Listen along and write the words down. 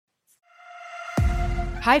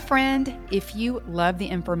Hi, friend. If you love the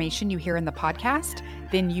information you hear in the podcast,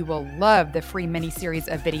 then you will love the free mini-series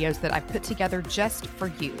of videos that I've put together just for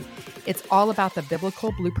you. It's all about the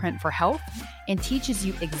biblical blueprint for health and teaches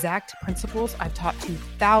you exact principles I've taught to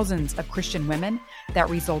thousands of Christian women that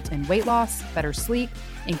result in weight loss, better sleep,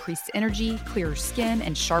 increased energy, clearer skin,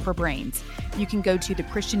 and sharper brains. You can go to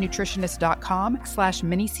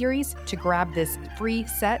thechristiannutritionist.com/miniseries to grab this free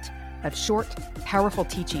set of short, powerful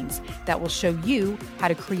teachings that will show you how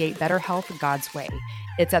to create better health God's way.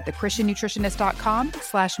 It's at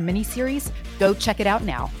thechristiannutritionist.com/miniseries. Go check it out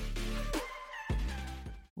now.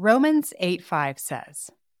 Romans 8:5 says,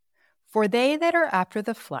 "For they that are after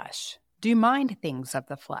the flesh do mind things of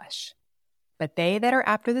the flesh, but they that are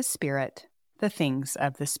after the Spirit, the things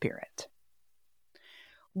of the Spirit."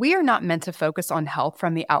 We are not meant to focus on health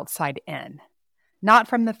from the outside in, not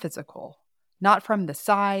from the physical, not from the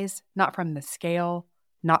size, not from the scale,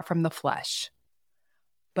 not from the flesh,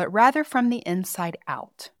 but rather from the inside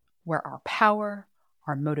out, where our power,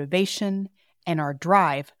 our motivation, and our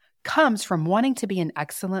drive comes from wanting to be an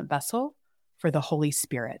excellent vessel for the Holy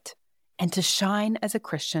Spirit and to shine as a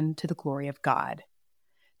Christian to the glory of God.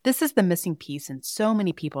 This is the missing piece in so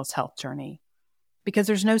many people's health journey because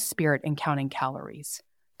there's no spirit in counting calories.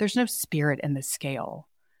 There's no spirit in the scale.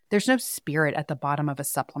 There's no spirit at the bottom of a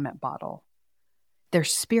supplement bottle.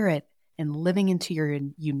 There's spirit in living into your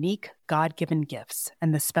unique God-given gifts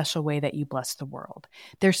and the special way that you bless the world.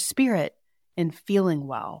 There's spirit in feeling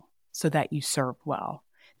well so that you serve well.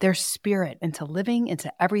 There's spirit into living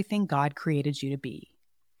into everything God created you to be.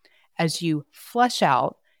 As you flesh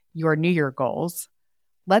out your New Year goals,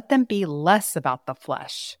 let them be less about the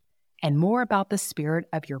flesh and more about the spirit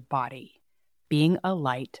of your body, being a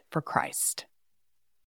light for Christ.